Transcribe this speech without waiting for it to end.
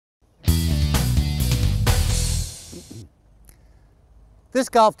This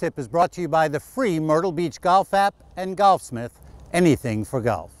golf tip is brought to you by the free Myrtle Beach Golf app and Golfsmith, anything for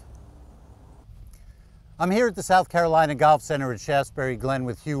golf. I'm here at the South Carolina Golf Center at Shaftesbury Glen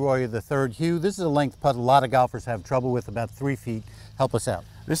with Hugh Royer III. Hugh, this is a length putt a lot of golfers have trouble with, about 3 feet. Help us out.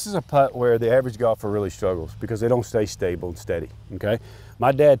 This is a putt where the average golfer really struggles because they don't stay stable and steady, okay?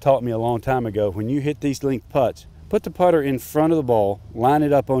 My dad taught me a long time ago, when you hit these length putts, put the putter in front of the ball, line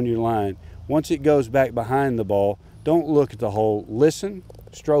it up on your line. Once it goes back behind the ball, don't look at the hole, listen,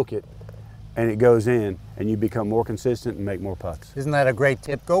 stroke it, and it goes in, and you become more consistent and make more putts. Isn't that a great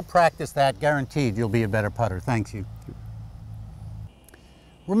tip? Go practice that. Guaranteed you'll be a better putter. Thanks, Hugh.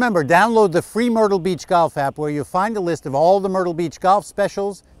 Remember, download the free Myrtle Beach Golf app where you'll find a list of all the Myrtle Beach golf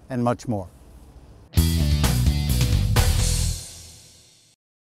specials and much more.